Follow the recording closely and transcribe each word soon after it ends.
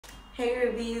Hey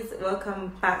Rubies,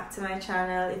 welcome back to my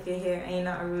channel. If you're here and you're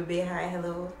not a Ruby, hi,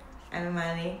 hello, I'm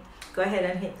Imani. Go ahead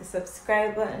and hit the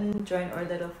subscribe button, join our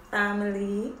little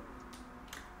family,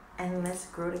 and let's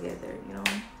grow together, you know.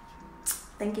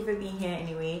 Thank you for being here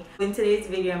anyway. In today's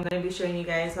video, I'm going to be showing you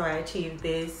guys how I achieved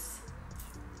this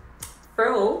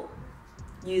furrow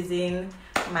using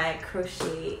my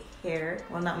crochet hair.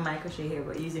 Well, not my crochet hair,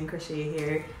 but using crochet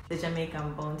hair, the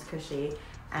Jamaican bounce crochet.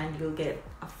 And you'll get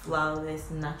a flawless,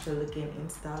 natural looking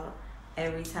install.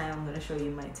 Every time I'm going to show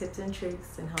you my tips and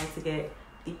tricks and how to get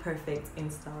the perfect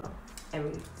install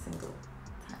every single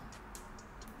time.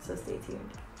 So stay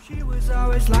tuned. She was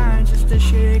always lying just to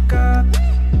shake up.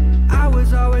 I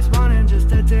was always wanting just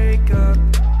to take up.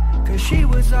 Cause she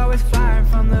was always flying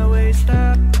from the waist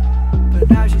up. But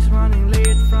now she's running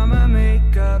late from her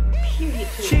makeup.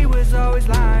 She was always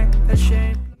lying,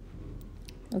 ashamed.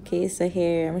 Okay, so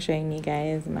here I'm showing you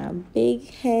guys my big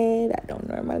head. I don't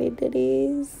normally do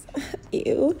this.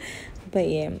 Ew. But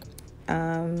yeah,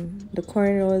 the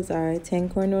cornrows are 10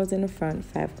 cornrows in the front,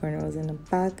 5 cornrows in the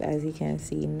back, as you can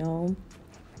see now.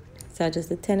 So I just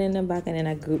do 10 in the back, and then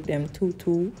I group them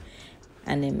 2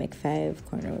 and then make 5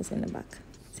 cornrows in the back.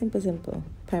 Simple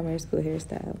primary school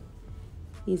hairstyle.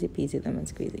 Easy peasy lemon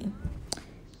squeezy.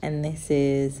 And this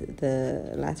is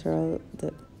the lateral,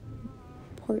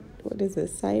 what is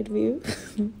this, side view?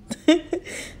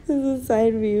 This is a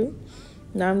side view.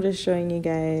 Now I'm just showing you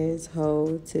guys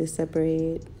how to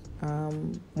separate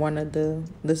one of the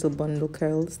little bundle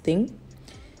curls thing.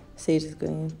 So you're just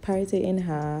going to part it in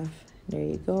half. There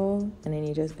you go. And then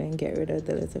you're just going to get rid of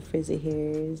the little frizzy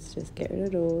hairs. Just get rid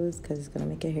of those because it's going to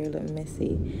make your hair look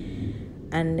messy.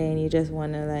 And then you just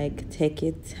want to like take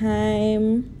your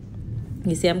time.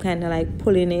 You see I'm kind of like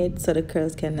pulling it so the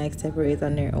curls can like separate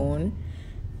on their own.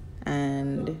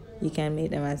 And you can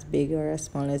make them as big or as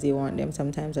small as you want them.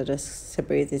 Sometimes I just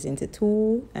separate it into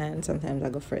 2, and sometimes I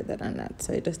go further than that.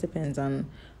 So it just depends on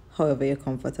however you're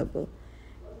comfortable.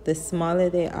 The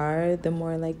smaller they are, the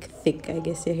more like thick I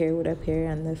guess your hair would appear,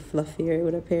 and the fluffier it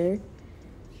would appear.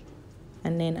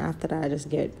 And then after that I just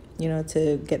get, you know,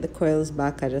 to get the coils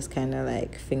back, I just kind of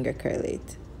like finger curl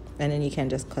it, and then you can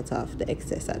just cut off the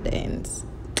excess at the ends.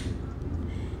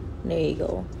 There you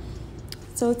go.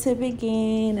 So to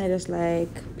begin, I just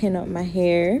like pin up my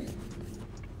hair.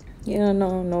 You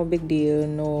know, no big deal,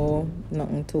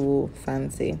 nothing too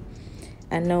fancy.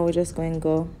 And now we're just going to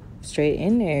go straight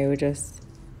in there. We're just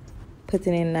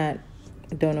putting in that,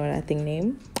 I don't know that thing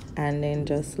name, and then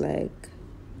just like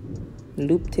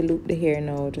loop to loop the hair.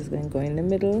 Now we're just going to go in the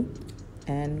middle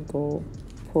and go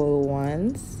pull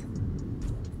once,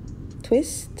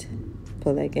 twist,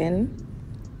 pull again,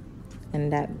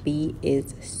 and that B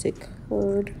is secured.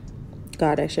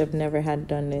 God, I should have never had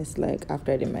done this like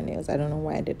after I did my nails. I don't know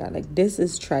why I did that. Like, this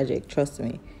is tragic, trust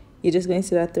me. You're just going to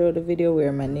see that throughout the video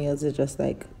where my nails are just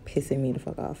like pissing me the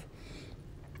fuck off.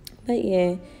 But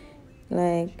yeah,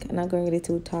 like, I'm not going to really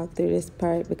to talk through this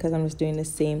part because I'm just doing the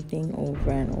same thing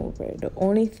over and over. The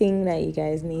only thing that you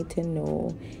guys need to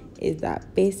know is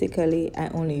that basically I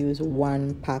only use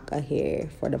 1 pack of hair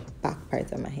for the back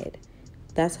part of my head.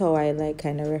 That's how I like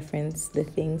kind of reference the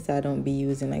things, so I don't be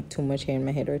using like too much hair in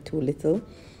my head or too little.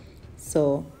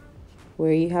 So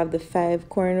where you have the 5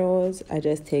 cornrows, I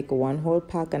just take 1 whole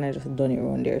pack and I just done it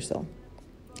around there. So,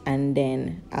 and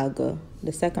then I'll go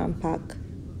the second pack,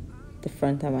 the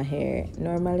front of my hair.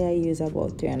 Normally I use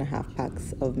about 3.5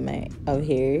 packs of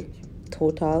hair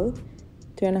total.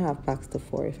 3.5 packs to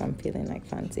 4 if I'm feeling like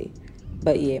fancy.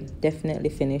 But yeah, definitely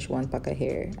finish 1 pack of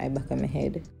hair I back on my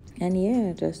head. And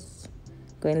yeah, just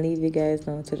going to leave you guys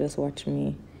now to just watch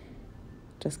me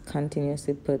just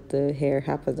continuously put the hair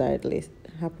haphazardly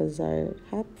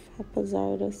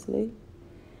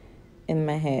in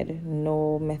my head.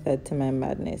 No method to my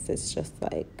madness. It's just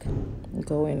like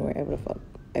going wherever the fuck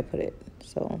I put it.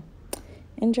 So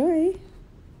enjoy.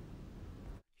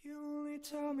 You only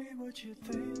tell me what you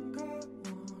think I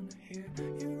wanna hear.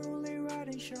 You're only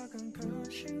riding shotgun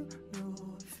cause you know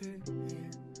if it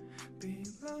be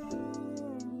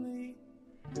lonely.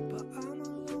 But I'm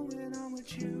alone when I'm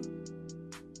with you.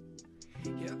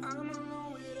 Yeah, I'm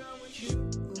alone when I'm with you.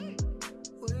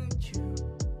 With you.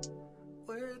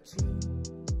 With you.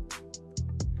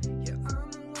 Yeah, I'm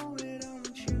alone when I'm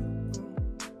with you.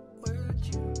 With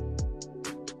you.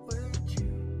 With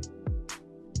you.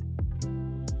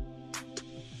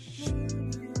 Na, na,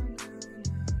 na, na,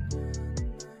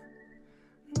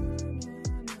 na, na,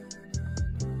 na, na, na.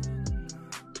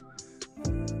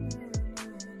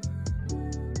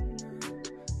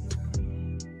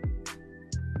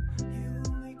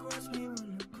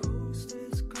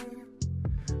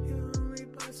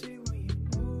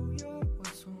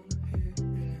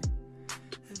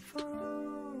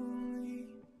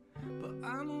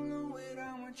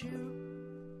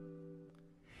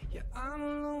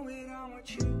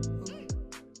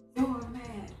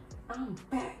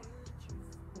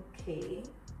 Okay.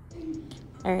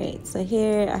 Alright, so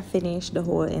here I finished the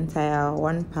whole entire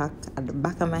one pack at the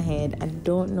back of my head. I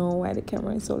don't know why the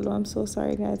camera is so low. I'm so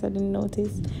sorry guys, I didn't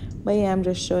notice. But yeah, I'm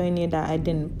just showing you that I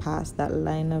didn't pass that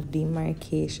line of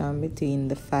demarcation between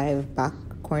the 5 back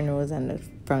cornrows and the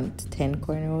front 10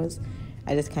 cornrows.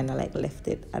 I just kind of like left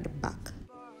it at the back.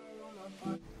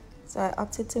 So I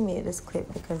opted to make this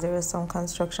clip because there was some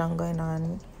construction going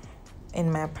on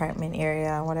in my apartment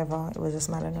area, whatever. It was just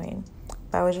mad annoying.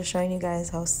 But I was just showing you guys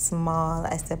how small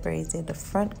I separated the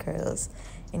front curls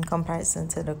in comparison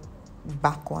to the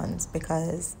back ones,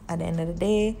 because at the end of the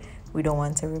day, we don't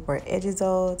want to rip our edges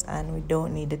out and we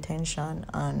don't need the tension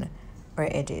on our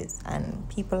edges. And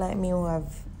people like me who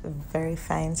have very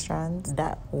fine strands,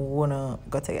 that wouldn't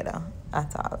go together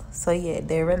at all. So yeah,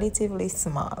 they're relatively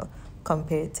small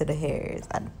compared to the hairs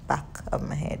at the back of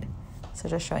my head. So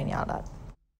just showing y'all that.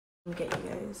 Get you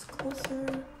guys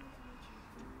closer.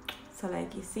 So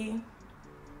like you see,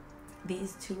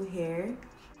 these two here,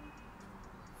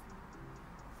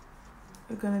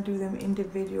 we're gonna do them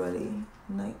individually,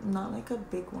 like not like a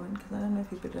big one, because I don't know if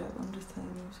people do that. I'm just telling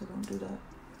you, so don't do that.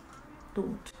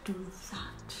 Don't do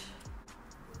that.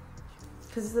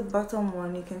 Because it's the bottom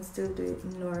one, you can still do it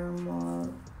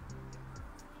normal,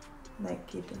 like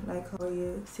how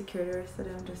you secure the rest of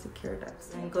them. Just secure that.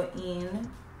 And go in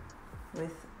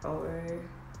with our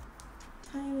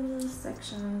tiny little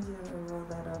sections. You're gonna roll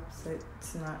that up so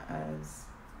it's not as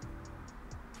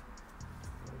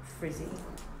frizzy.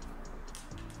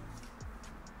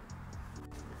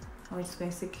 I'm just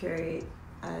going to secure it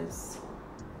as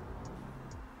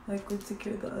like we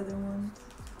secure the other ones.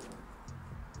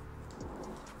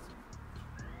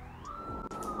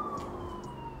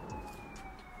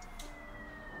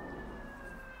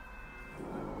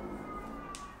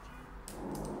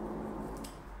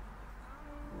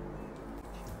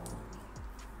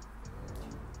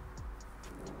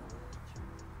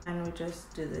 And we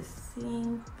just do the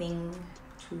same thing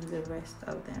to the rest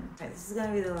of them. Right, this is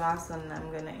gonna be the last one that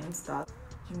I'm gonna install.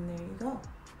 And there you go.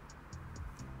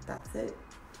 That's it.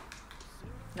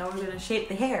 Now we're gonna shape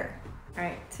the hair.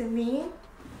 Alright, to me,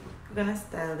 we're gonna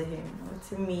style the hair. Now,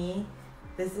 to me,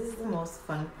 this is the most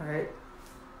fun part.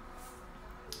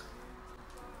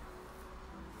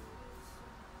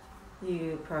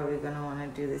 You're probably gonna wanna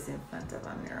do this in front of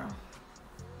a mirror.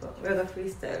 But we're gonna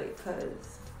freestyle it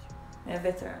because I'm a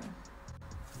veteran.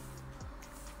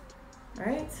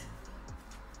 Alright?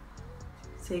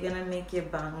 So you're gonna make your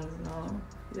bangs now.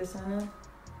 You just wanna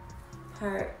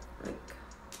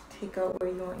take out where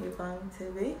you want your bang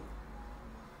to be.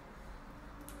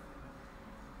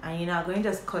 And you're not going to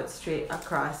just cut straight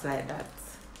across like that.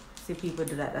 See people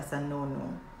do that, that's a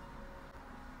no-no.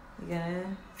 You're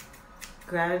gonna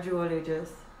gradually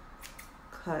just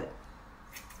cut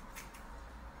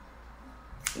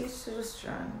each little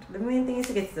strand. The main thing is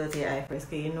to get it out of your eye first,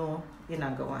 because you know you're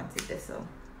not gonna want it this so.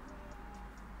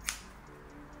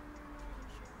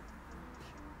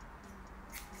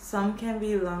 Some can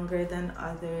be longer than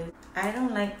others. I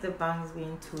don't like the bangs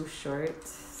being too short,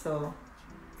 so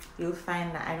you'll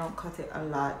find that I don't cut it a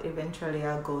lot. Eventually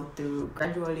I'll go through,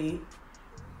 gradually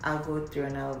I'll go through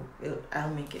and I'll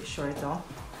make it shorter.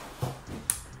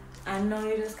 And now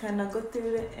you just kind of go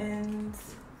through the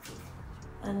ends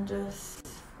and just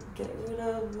get rid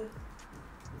of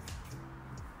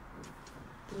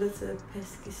the little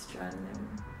pesky strand.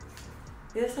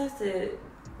 You just have to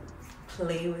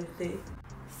play with it,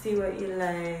 see what you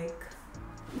like.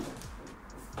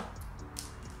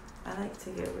 I like to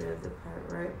get rid of the part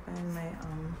right by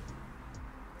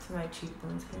to my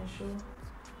cheekbones can show,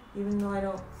 even though I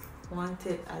don't want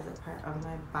it as a part of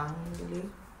my bang really.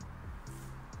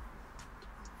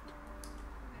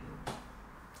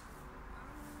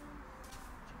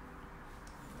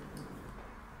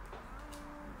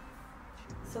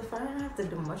 So far I don't have to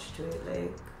do much to it,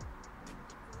 like.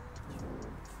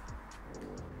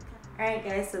 Alright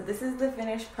guys, so this is the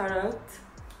finished product.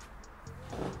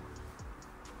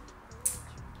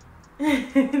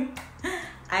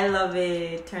 I love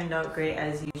it. Turned out great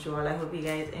as usual. I hope you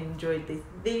guys enjoyed this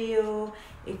video.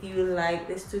 If you like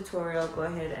this tutorial, go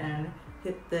ahead and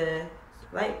hit the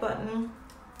like button.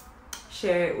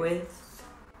 Share it with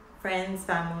friends,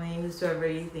 family, whoever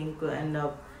you think will end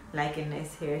up liking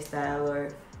this hairstyle,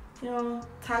 or you know,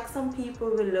 tag some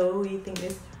people below who you think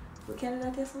this. What can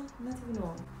I guess? Not even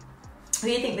know. Who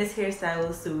you think this hairstyle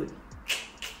will suit?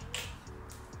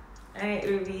 Alright,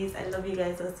 Rubies, I love you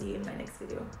guys. I'll see you in my next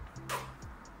video.